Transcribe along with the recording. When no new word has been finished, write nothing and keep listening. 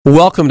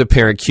Welcome to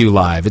Parent Q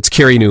Live. It's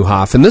Carey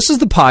Nieuwhof, and this is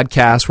the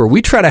podcast where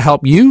we try to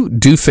help you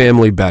do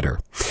family better.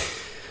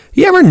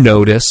 You ever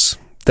notice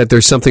that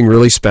there's something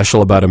really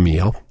special about a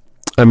meal?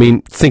 I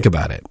mean, think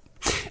about it.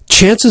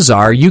 Chances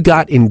are you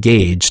got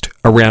engaged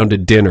around a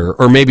dinner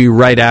or maybe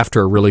right after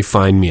a really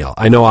fine meal.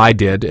 I know I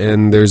did,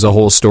 and there's a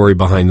whole story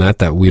behind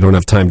that we don't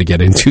have time to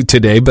get into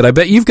today, but I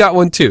bet you've got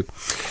one too.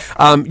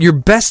 Your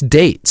best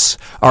dates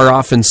are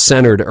often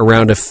centered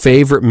around a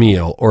favorite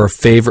meal or a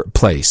favorite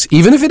place,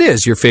 even if it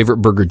is your favorite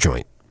burger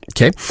joint.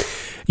 Okay?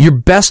 Your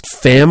best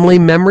family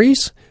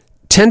memories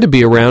tend to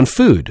be around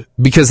food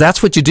because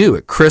that's what you do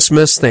at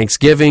Christmas,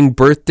 Thanksgiving,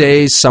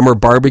 birthdays, summer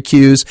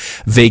barbecues,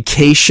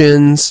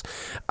 vacations.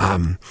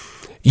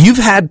 You've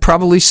had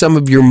probably some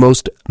of your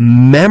most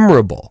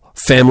memorable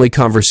family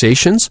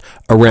conversations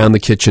around the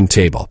kitchen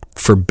table,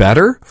 for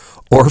better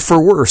or for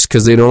worse,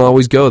 because they don't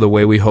always go the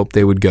way we hope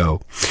they would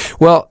go.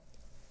 Well,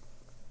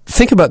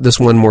 think about this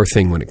one more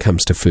thing when it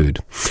comes to food.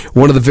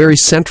 One of the very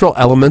central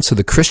elements of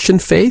the Christian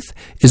faith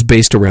is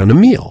based around a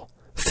meal.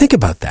 Think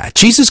about that.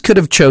 Jesus could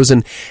have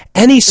chosen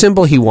any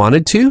symbol he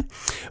wanted to,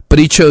 but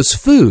he chose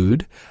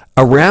food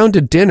around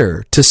a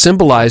dinner to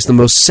symbolize the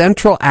most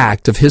central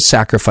act of his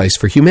sacrifice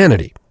for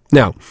humanity.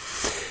 Now,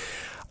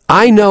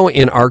 I know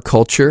in our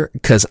culture,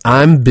 because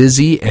I'm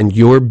busy and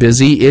you're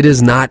busy, it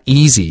is not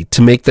easy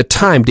to make the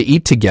time to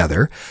eat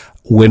together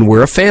when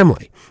we're a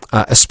family.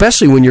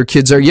 Especially when your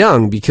kids are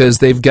young, because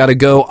they've got to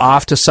go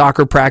off to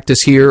soccer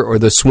practice here or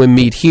the swim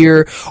meet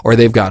here, or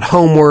they've got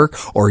homework,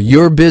 or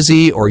you're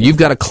busy, or you've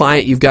got a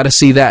client you've got to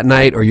see that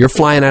night, or you're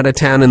flying out of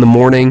town in the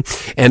morning.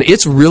 And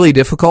it's really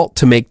difficult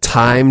to make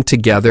time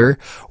together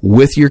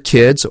with your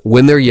kids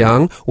when they're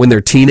young. When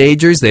they're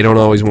teenagers, they don't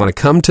always want to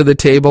come to the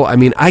table. I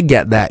mean, I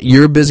get that.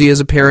 You're busy as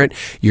a parent.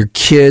 Your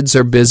kids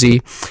are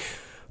busy.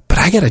 But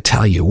I got to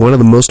tell you, one of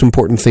the most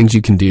important things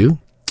you can do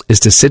is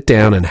to sit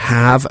down and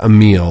have a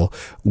meal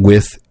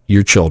with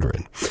your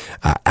children,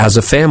 as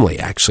a family,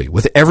 actually,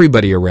 with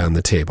everybody around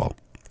the table.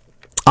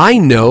 I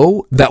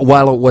know that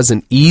while it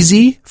wasn't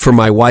easy for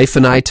my wife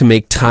and I to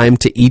make time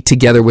to eat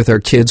together with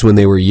our kids when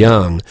they were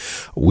young,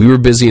 we were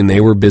busy and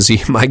they were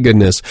busy. My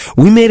goodness,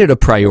 we made it a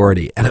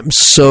priority, and I'm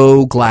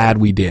so glad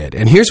we did.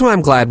 And here's why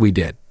I'm glad we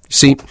did.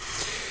 See,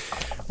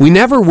 we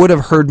never would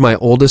have heard my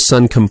oldest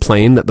son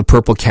complain that the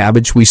purple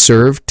cabbage we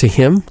served to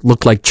him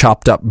looked like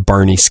chopped up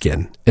Barney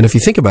skin. And if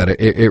you think about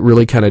it, it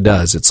really kind of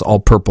does. It's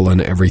all purple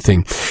and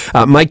everything.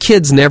 My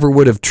kids never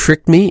would have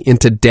tricked me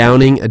into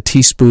downing a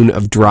teaspoon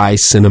of dry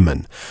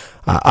cinnamon.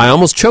 I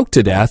almost choked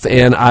to death,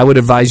 and I would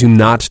advise you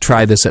not to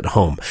try this at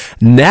home.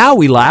 Now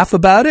we laugh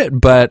about it,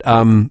 but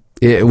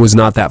it was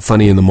not that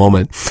funny in the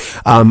moment.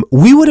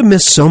 We would have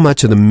missed so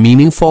much of the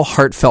meaningful,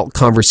 heartfelt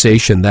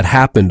conversation that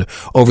happened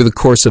over the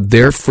course of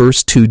their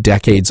first 2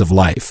 decades of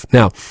life.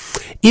 Now,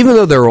 even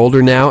though they're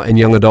older now and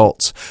young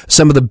adults,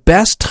 some of the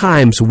best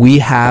times we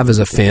have as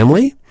a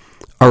family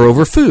are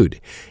over food.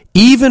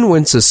 Even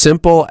when it's as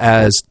simple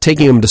as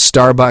taking them to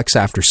Starbucks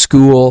after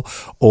school,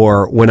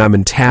 or when I'm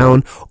in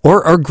town,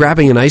 or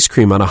grabbing an ice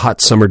cream on a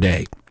hot summer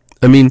day.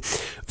 I mean,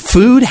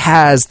 food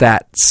has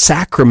that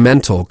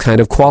sacramental kind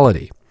of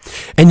quality.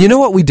 And you know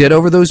what we did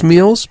over those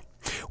meals?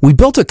 We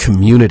built a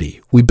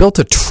community. We built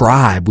a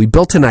tribe. We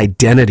built an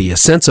identity, a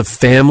sense of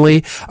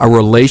family, a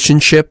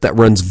relationship that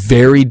runs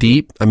very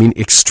deep. I mean,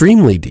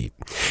 extremely deep.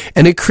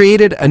 And it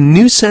created a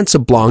new sense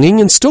of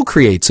belonging, and still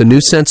creates a new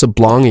sense of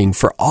belonging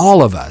for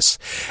all of us.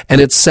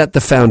 And it set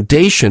the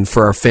foundation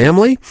for our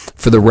family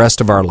for the rest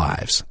of our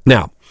lives.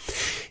 Now,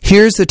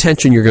 here's the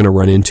tension you're going to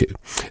run into.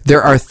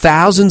 There are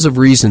thousands of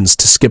reasons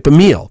to skip a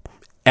meal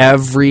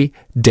every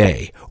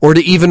day, or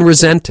to even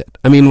resent it.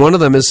 I mean, one of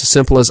them is as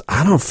simple as,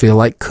 I don't feel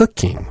like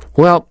cooking.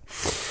 Well,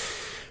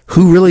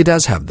 who really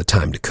does have the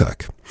time to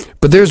cook?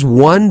 But there's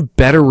one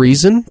better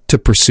reason to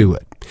pursue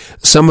it.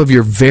 Some of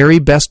your very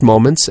best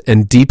moments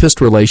and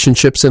deepest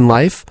relationships in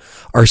life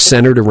are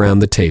centered around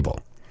the table.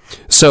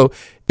 So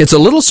it's a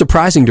little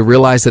surprising to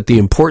realize that the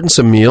importance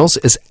of meals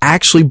is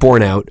actually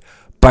borne out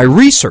by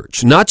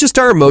research, not just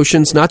our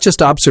emotions, not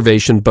just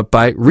observation, but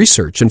by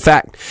research. In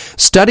fact,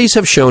 studies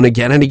have shown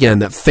again and again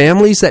that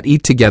families that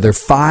eat together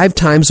 5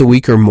 times a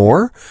week or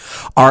more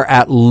are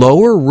at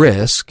lower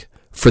risk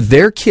for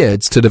their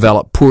kids to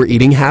develop poor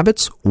eating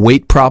habits,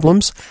 weight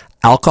problems,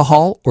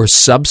 alcohol or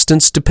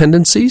substance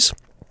dependencies.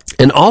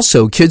 And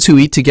also, kids who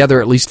eat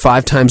together at least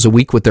 5 times a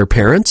week with their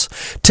parents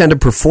tend to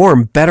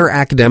perform better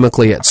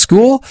academically at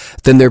school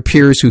than their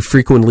peers who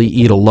frequently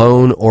eat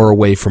alone or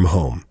away from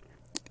home.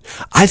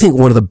 I think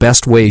one of the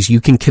best ways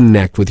you can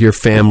connect with your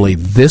family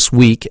this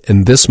week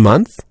and this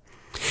month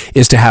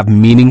is to have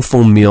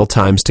meaningful meal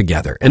times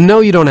together. And no,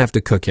 you don't have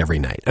to cook every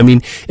night. I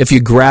mean, if you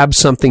grab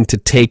something to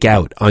take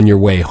out on your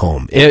way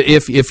home,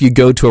 if you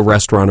go to a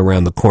restaurant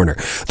around the corner,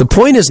 the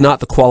point is not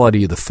the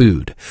quality of the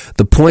food.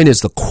 The point is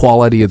the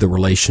quality of the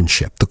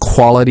relationship, the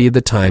quality of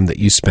the time that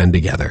you spend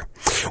together.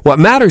 What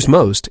matters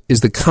most is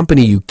the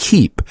company you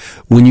keep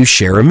when you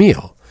share a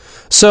meal.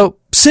 So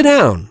sit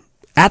down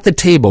at the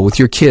table with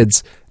your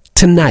kids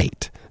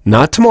tonight,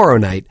 not tomorrow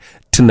night,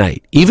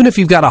 tonight. Even if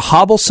you've got to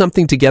hobble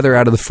something together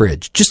out of the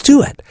fridge, just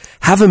do it.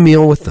 Have a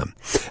meal with them.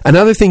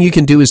 Another thing you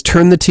can do is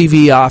turn the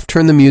TV off,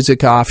 turn the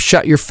music off,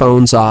 shut your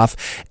phones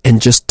off,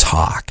 and just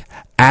talk.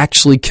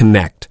 Actually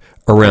connect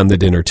around the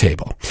dinner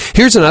table.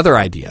 Here's another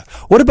idea.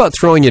 What about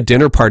throwing a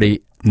dinner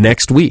party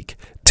next week?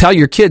 Tell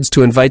your kids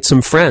to invite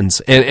some friends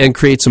and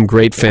create some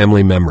great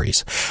family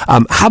memories.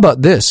 How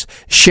about this?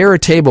 Share a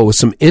table with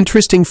some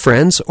interesting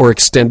friends or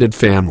extended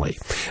family.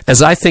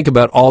 As I think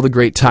about all the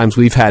great times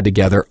we've had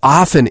together,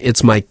 often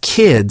it's my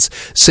kids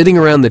sitting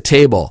around the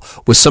table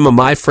with some of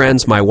my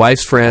friends, my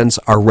wife's friends,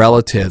 our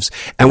relatives,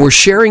 and we're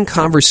sharing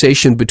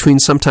conversation between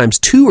sometimes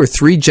 2 or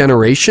 3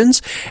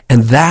 generations,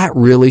 and that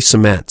really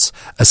cements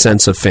a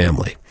sense of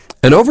family.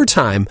 And over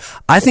time,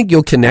 I think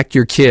you'll connect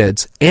your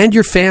kids and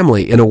your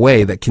family in a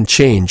way that can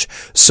change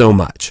so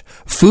much.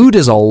 Food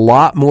is a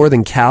lot more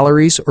than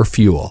calories or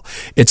fuel.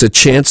 It's a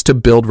chance to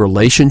build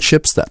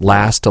relationships that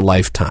last a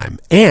lifetime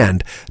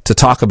and to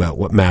talk about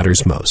what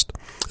matters most.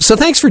 So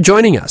thanks for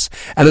joining us.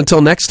 And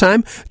until next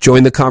time,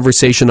 join the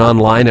conversation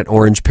online at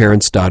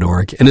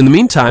orangeparents.org. And in the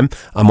meantime,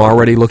 I'm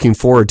already looking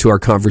forward to our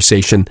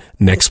conversation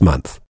next month.